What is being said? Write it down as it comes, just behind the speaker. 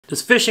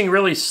Does fishing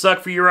really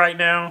suck for you right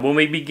now? When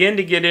we begin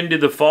to get into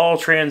the fall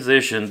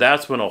transition,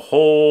 that's when a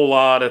whole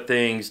lot of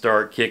things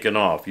start kicking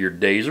off. Your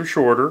days are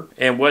shorter,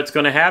 and what's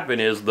going to happen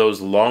is those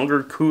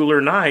longer,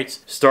 cooler nights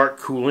start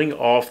cooling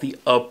off the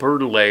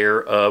upper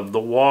layer of the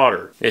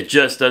water. It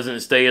just doesn't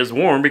stay as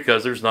warm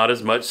because there's not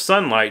as much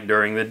sunlight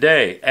during the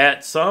day.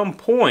 At some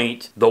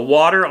point, the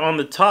water on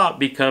the top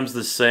becomes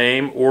the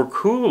same or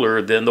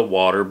cooler than the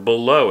water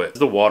below it.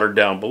 The water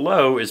down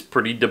below is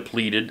pretty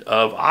depleted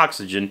of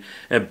oxygen,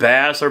 and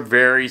bass are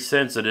very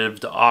sensitive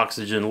to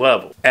oxygen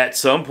level. At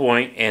some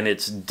point, and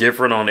it's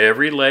different on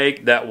every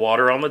lake, that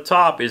water on the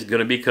top is going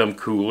to become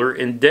cooler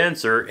and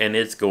denser, and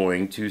it's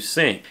going to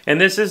sink. And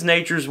this is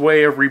nature's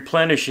way of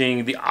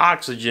replenishing the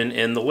oxygen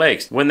in the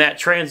lakes. When that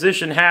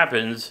transition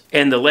happens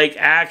and the lake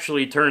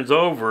actually turns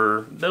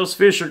over, those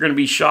fish are going to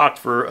be shocked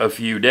for a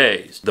few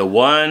days. The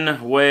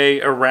one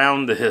way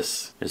around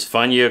this is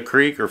find you a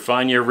creek or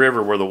find you a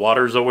river where the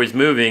water is always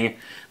moving.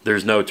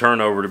 There's no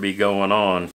turnover to be going on.